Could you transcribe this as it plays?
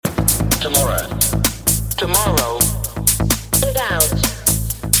tomorrow. Tomorrow without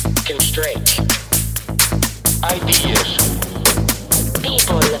constraint. Ideas.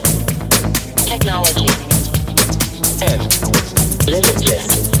 People. Technology. And limitless.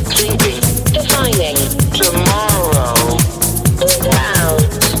 3D. Defining. Tomorrow without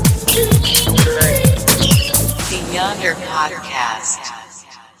constraint. The Yondr Podcast.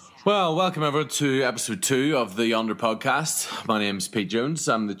 Well, welcome everyone to episode 2 of the Yondr podcast. My name is Pete Jones.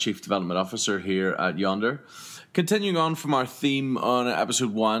 I'm the Chief Development Officer here at Yondr. Continuing on from our theme on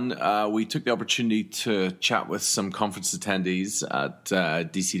episode 1, we took the opportunity to chat with some conference attendees at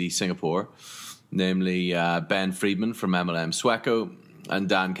DCD Singapore, namely Ben Freedman from MLM Sweco and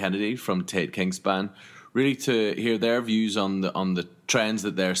Dan Kennedy from Tate Inc, really to hear their views on the trends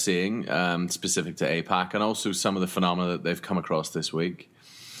that they're seeing specific to APAC, and also some of the phenomena that they've come across this week.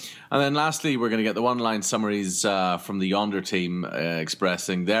 And then lastly, we're going to get the one-line summaries from the Yondr team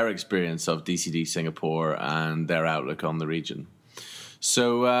expressing their experience of DCD Singapore and their outlook on the region.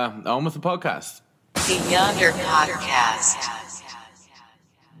 So, on with the podcast. The Yondr Podcast.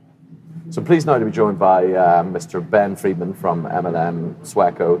 So pleased now to be joined by Mr. Ben Freedman from MLM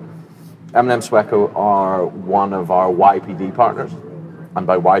Sweco. MLM Sweco are one of our YPD partners. And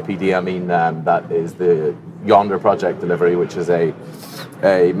by YPD, I mean that is the Yondr project delivery, which is a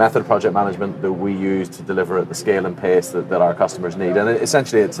method of project management that we use to deliver at the scale and pace that our customers need. And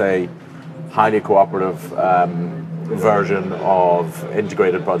essentially, it's a highly cooperative version of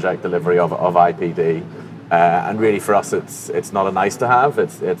integrated project delivery of IPD. And really, for us, it's not a nice to have.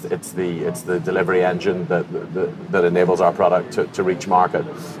 It's the delivery engine that enables our product to reach market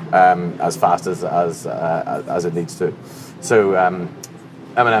as fast as it needs to. So.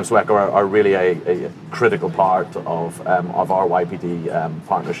 MLM Sweco are really a critical part of our YPD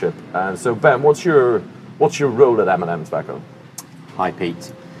partnership. And so, Ben, what's your role at MLM Sweco? Hi,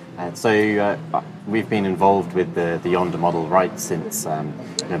 Pete. We've been involved with the Yondr model right since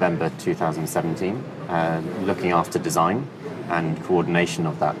November 2017, looking after design and coordination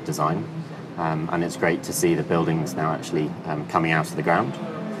of that design. And it's great to see the buildings now actually coming out of the ground.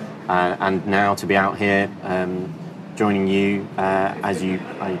 And now to be out here joining you as you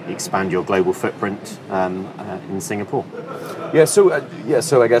expand your global footprint in Singapore. So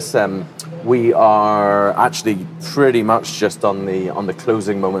I guess we are actually pretty much just on the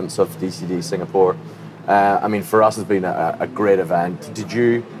closing moments of DCD Singapore. I mean, for us, it's been a great event. Did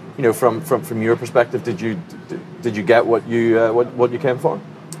you from your perspective, did you get what you came for?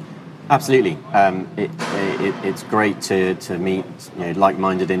 Absolutely. It's great to meet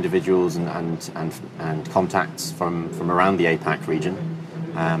like-minded individuals and contacts from around the APAC region,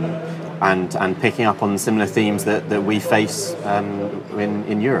 and picking up on similar themes that we face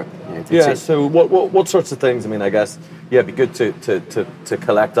in Europe. So what sorts of things? I mean, I guess it'd be good to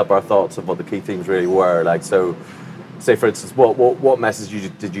collect up our thoughts of what the key themes really were. Like, so, say for instance, what message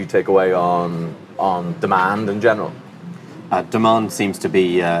did you take away on demand in general? Demand seems to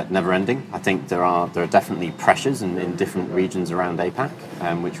be never-ending. I think there are definitely pressures in different regions around APAC,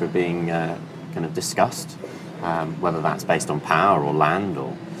 which were being kind of discussed, whether that's based on power or land,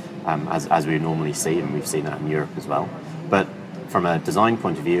 or as we normally see, and we've seen that in Europe as well. But from a design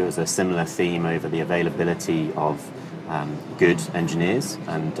point of view, there's a similar theme over the availability of good engineers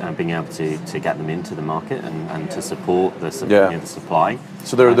and being able to get them into the market and to support the supply.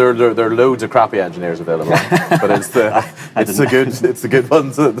 So there are loads of crappy engineers available, but it's the good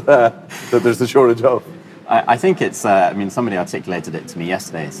ones that there's a shortage of. I think it's. Somebody articulated it to me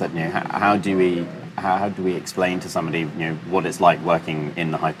yesterday. It said, how do we explain to somebody, what it's like working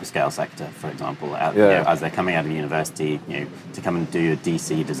in the hyperscale sector, for example, as they're coming out of university, to come and do a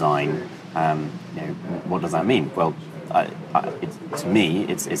DC design. What does that mean? Well, to me,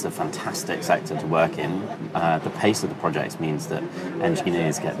 it's a fantastic sector to work in. The pace of the projects means that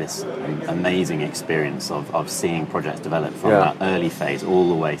engineers get this amazing experience of seeing projects develop from that early phase all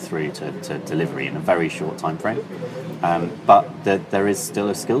the way through to delivery in a very short time frame. But there is still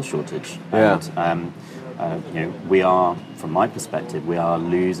a skill shortage. And, we are, from my perspective, we are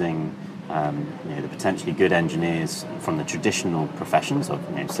losing the potentially good engineers from the traditional professions of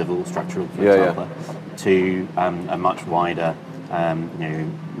civil, structural, for example, to a much wider,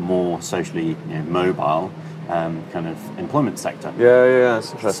 more socially mobile kind of employment sector.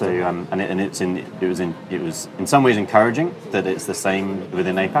 That's interesting. So it was in some ways encouraging that it's the same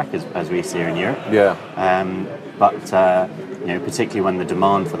within APAC as we see here in Europe. But particularly when the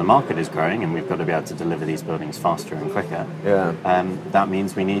demand for the market is growing, and we've got to be able to deliver these buildings faster and quicker. That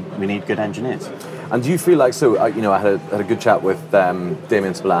means we need good engineers. And do you feel like I had a good chat with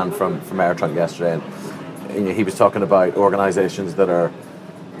Damien Spillane from Air Trunk yesterday, and he was talking about organisations that are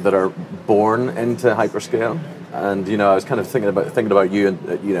that are born into hyperscale. And I was kind of thinking about you, and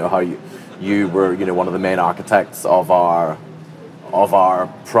how you were one of the main architects of our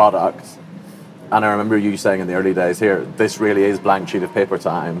product. And I remember you saying in the early days here, this really is blank sheet of paper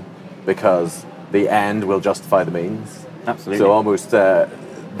time, because the end will justify the means. Absolutely. So almost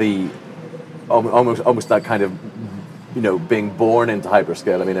almost that kind of being born into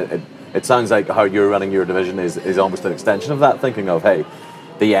hyperscale. I mean, it sounds like how you're running your division is almost an extension of that, thinking of, hey,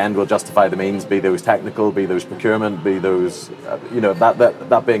 the end will justify the means, be those technical, be those procurement, be those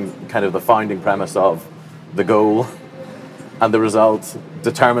that being kind of the founding premise of the goal, and the result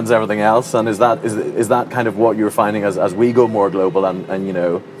determines everything else. And is that kind of what you're finding as we go more global,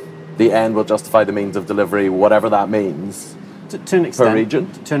 and the end will justify the means of delivery, whatever that means, to an extent, per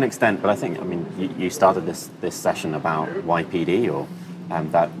region? To an extent, but I think, you started this session about YPD, or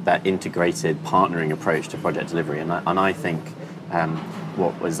that integrated partnering approach to project delivery, and I think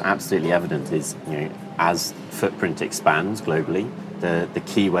what was absolutely evident is, as footprint expands globally, the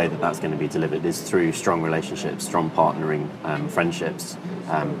key way that's going to be delivered is through strong relationships, strong partnering, friendships,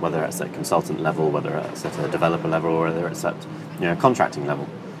 whether it's at consultant level, whether it's at a developer level, or whether it's at contracting level.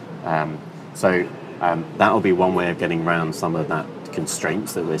 So that will be one way of getting around some of that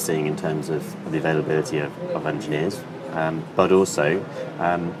constraints that we're seeing in terms of the availability of engineers, but also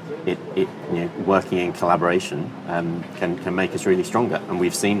working in collaboration can make us really stronger, and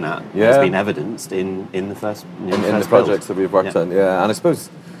we've seen that. Yeah. It's been evidenced in the first in the projects that we've worked on. Yeah, and I suppose,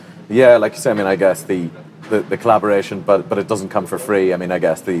 like you say, I mean, I guess the collaboration, but it doesn't come for free. I mean, I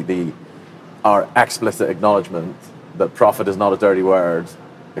guess our explicit acknowledgement that profit is not a dirty word.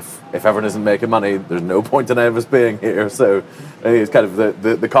 If everyone isn't making money, there's no point in any of us being here. So I think it's kind of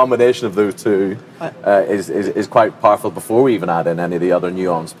the combination of those two is quite powerful before we even add in any of the other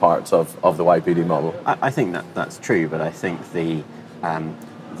nuanced parts of the YPD model. I think that's true, but I think the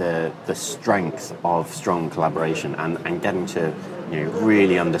strength of strong collaboration and getting to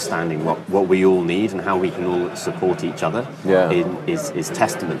really understanding what we all need and how we can all support each other is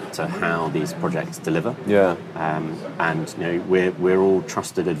testament to how these projects deliver. Yeah. And we're all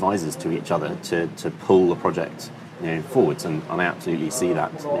trusted advisors to each other to pull the project forwards, and I absolutely see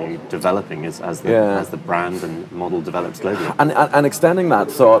that developing as the brand and model develops globally. And extending that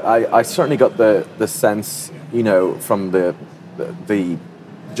thought, I certainly got the sense from the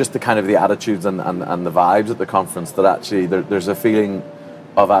just the kind of the attitudes and the vibes at the conference that actually there's a feeling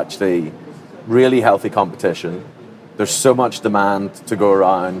of actually really healthy competition. There's so much demand to go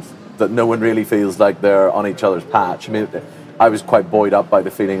around that no one really feels like they're on each other's patch. I mean, I was quite buoyed up by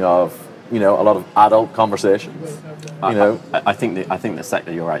the feeling of a lot of adult conversations. I think the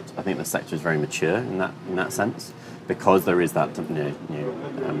sector. You're right. I think the sector is very mature in that sense, because there is that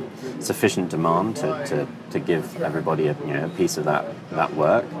sufficient demand to give everybody a piece of that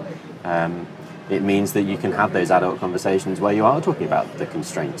work. It means that you can have those adult conversations where you are talking about the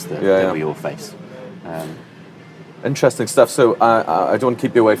constraints that we all face. Interesting stuff. So I don't want to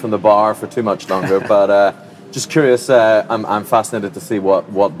keep you away from the bar for too much longer, but just curious. I'm fascinated to see what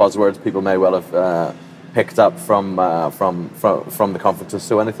buzzwords people may well have picked up from the conferences.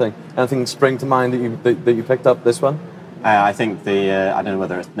 So anything spring to mind that you picked up this one? I think I don't know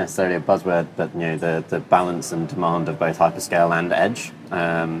whether it's necessarily a buzzword, but the balance and demand of both hyperscale and edge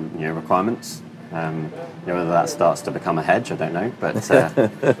requirements. Whether that starts to become a hedge, I don't know, but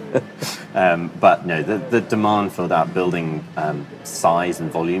the demand for that building size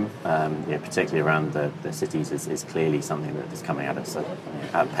and volume, particularly around the cities, is clearly something that is coming at us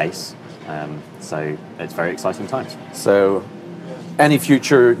at pace. So it's very exciting times. So any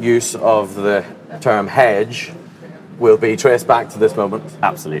future use of the term hedge will be traced back to this moment?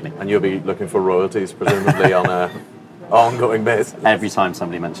 Absolutely. And you'll be looking for royalties, presumably, on an ongoing basis? Every time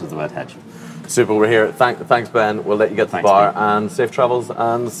somebody mentions the word hedge. Super, we're here. Thanks, Ben. We'll let you get to the bar, and safe travels,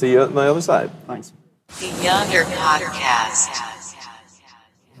 and see you on the other side. Thanks. The Yondr Podcast.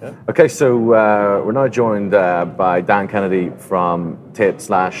 Okay, so we're now joined by Dan Kennedy from Tate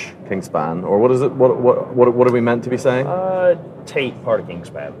 /Kingspan, or what is it? What are we meant to be saying? Tate, part of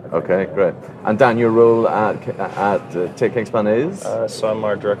Kingspan. Okay, great. And Dan, your role at Tate Kingspan is? So I'm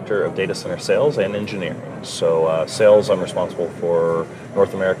our director of data center sales and engineering. So sales, I'm responsible for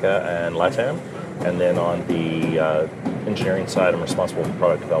North America and LATAM, and then on the engineering side, I'm responsible for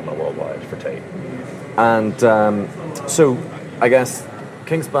product development worldwide for Tate. And so, I guess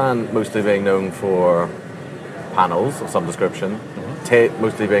Kingspan mostly being known for panels of some description, Tate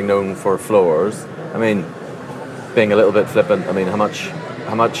mostly being known for floors. I mean, being a little bit flippant, I mean, how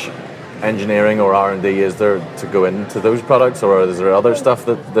much engineering or R&D is there to go into those products, or is there other stuff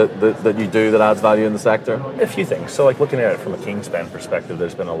that you do that adds value in the sector? A few things. So like looking at it from a Kingspan perspective,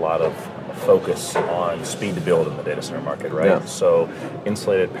 there's been a lot of focus on speed to build in the data center market, right? Yeah. So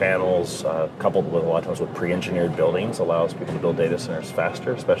insulated panels coupled with a lot of times with pre-engineered buildings allows people to build data centers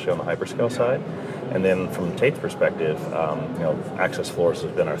faster, especially on the hyperscale side. And then from Tate's perspective, access floors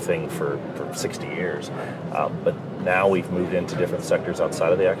has been our thing for 60 years. But now we've moved into different sectors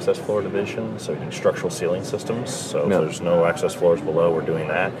outside of the access floor division. So we do structural ceiling systems. So if there's no access floors below, we're doing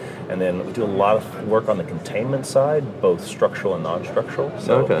that. And then we do a lot of work on the containment side, both structural and non-structural.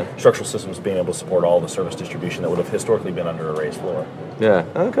 So structural systems being able to support all the service distribution that would have historically been under a raised floor. Yeah.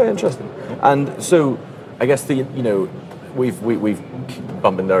 Okay. Interesting. And so, I guess we've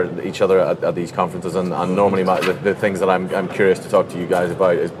bumped into each other at these conferences, and normally the things that I'm curious to talk to you guys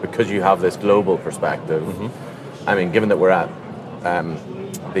about is because you have this global perspective. I mean, given that we're at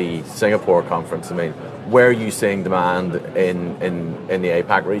the Singapore conference, I mean, where are you seeing demand in the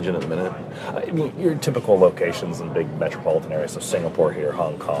APAC region at the minute? I mean, your typical locations in big metropolitan areas, so Singapore here,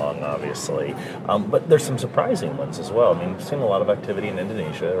 Hong Kong, obviously. But there's some surprising ones as well. I mean, we've seen a lot of activity in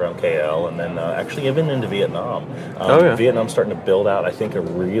Indonesia, around KL, and then actually even into Vietnam. Vietnam's starting to build out, I think, a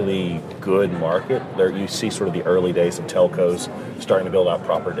really good market. There you see sort of the early days of telcos starting to build out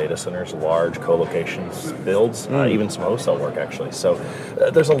proper data centers, large co-locations builds, even some wholesale work, actually. So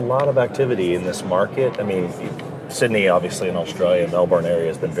there's a lot of activity in this market. I mean, Sydney, obviously, in Australia, Melbourne area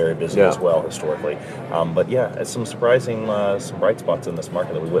has been very busy as well historically. But yeah, it's some surprising, some bright spots in this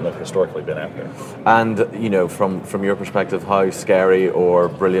market that we wouldn't have historically been after. And from your perspective, how scary or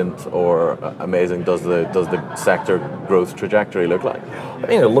brilliant or amazing does the sector growth trajectory look like? I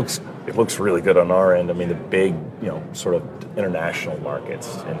mean, it looks really good on our end. I mean, the big, sort of international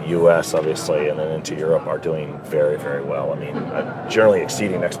markets in the U.S., obviously, and then into Europe are doing very, very well. I mean, generally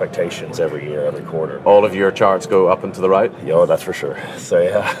exceeding expectations every year, every quarter. All of your charts go up and to the right? Yeah, that's for sure. So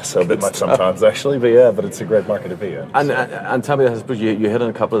yeah, so a bit much sometimes actually, but it's a great market to be in. And tell me, I suppose you hit on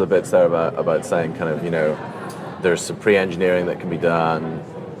a couple of the bits there about saying kind of, there's some pre-engineering that can be done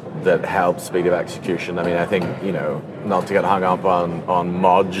that helps speed of execution. I mean, I think, not to get hung up on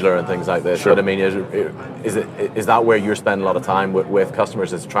modular and things like this, but I mean, is that where you're spending a lot of time with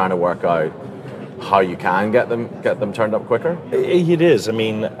customers, is trying to work out how you can get them turned up quicker? It is. I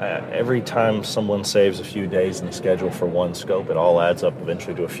mean, every time someone saves a few days in the schedule for one scope, it all adds up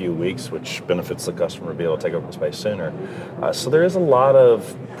eventually to a few weeks, which benefits the customer to be able to take over the space sooner. So there is a lot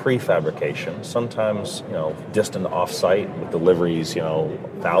of prefabrication, sometimes, distant off-site with deliveries,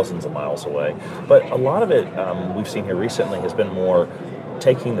 thousands of miles away. But a lot of it we've seen here recently has been more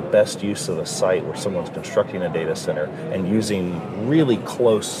taking the best use of the site where someone's constructing a data center and using really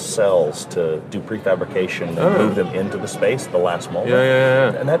close cells to do prefabrication and move them into the space at the last moment.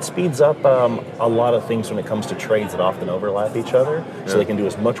 And that speeds up a lot of things when it comes to trades that often overlap each other, so they can do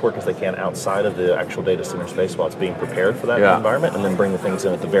as much work as they can outside of the actual data center space while it's being prepared for that environment, and then bring the things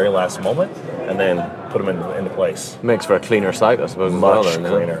in at the very last moment and then put them into place. Makes for a cleaner site, I suppose. Much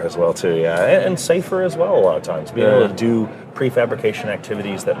cleaner as well too, and safer as well a lot of times. Being able to do prefabrication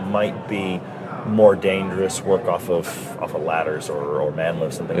activities that might be more dangerous, work off of ladders or man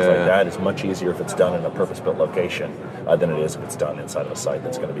lifts and things like that, is much easier if it's done in a purpose-built location than it is if it's done inside of a site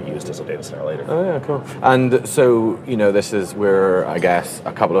that's going to be used as a data center later. Oh yeah, cool. And so, we're, I guess,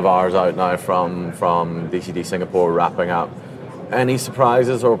 a couple of hours out now from DCD Singapore wrapping up. Any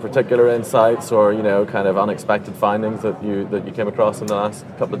surprises or particular insights or, kind of unexpected findings that you came across in the last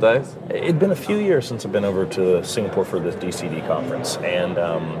couple of days? It'd been a few years since I've been over to Singapore for this DCD conference, and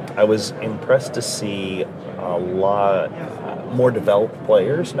I was impressed to see a lot more developed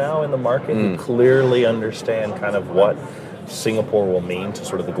players now in the market who clearly understand kind of what Singapore will mean to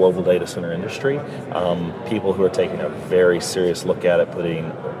sort of the global data center industry. People who are taking a very serious look at it, putting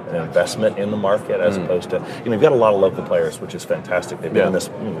an investment in the market as opposed to, you've got a lot of local players, which is fantastic. They've been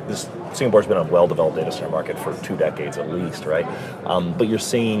in this Singapore's been a well-developed data center market for 2 decades at least, right? But you're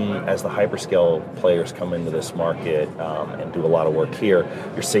seeing, as the hyperscale players come into this market and do a lot of work here,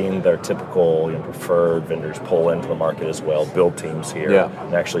 you're seeing their typical preferred vendors pull into the market as well, build teams here,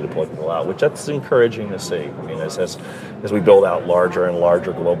 and actually deploy people out, which that's encouraging to see. I mean, as we build out larger and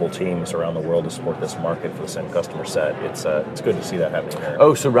larger global teams around the world to support this market for the same customer set, it's good to see that happening here.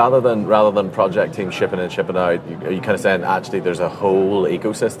 Oh, so rather than project teams shipping in and shipping out, are you kind of saying actually there's a whole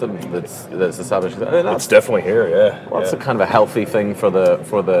ecosystem that's established? I mean, it's definitely here, yeah. Well, that's a kind of a healthy thing for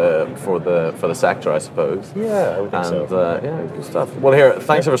the sector, I suppose. Yeah, I would think so. Good stuff. Well, here,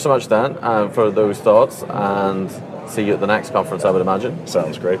 thanks ever so much, Dan, for those thoughts, and see you at the next conference, I would imagine.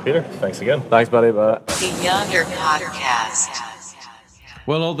 Sounds great, Peter. Thanks again. Thanks, buddy. Bye. The Yondr Podcast.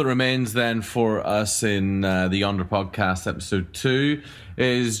 Well, all that remains then for us in the Yondr podcast episode 2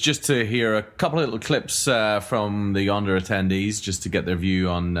 is just to hear a couple of little clips from the Yondr attendees, just to get their view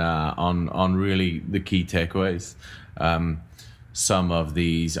on really the key takeaways. Some of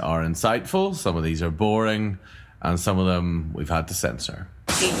these are insightful, some of these are boring, and some of them we've had to censor.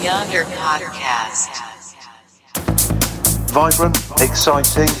 The Yondr podcast. Vibrant,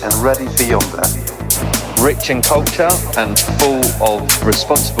 exciting, and ready for Yondr. Rich in culture and full of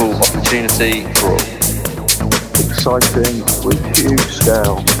responsible opportunity for all. Exciting with huge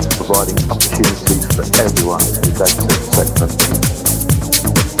scale, providing opportunities for everyone in the data segment.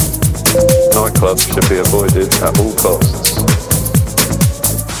 Nightclubs should be avoided at all costs.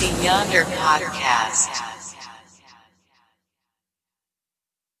 The Yondr podcast.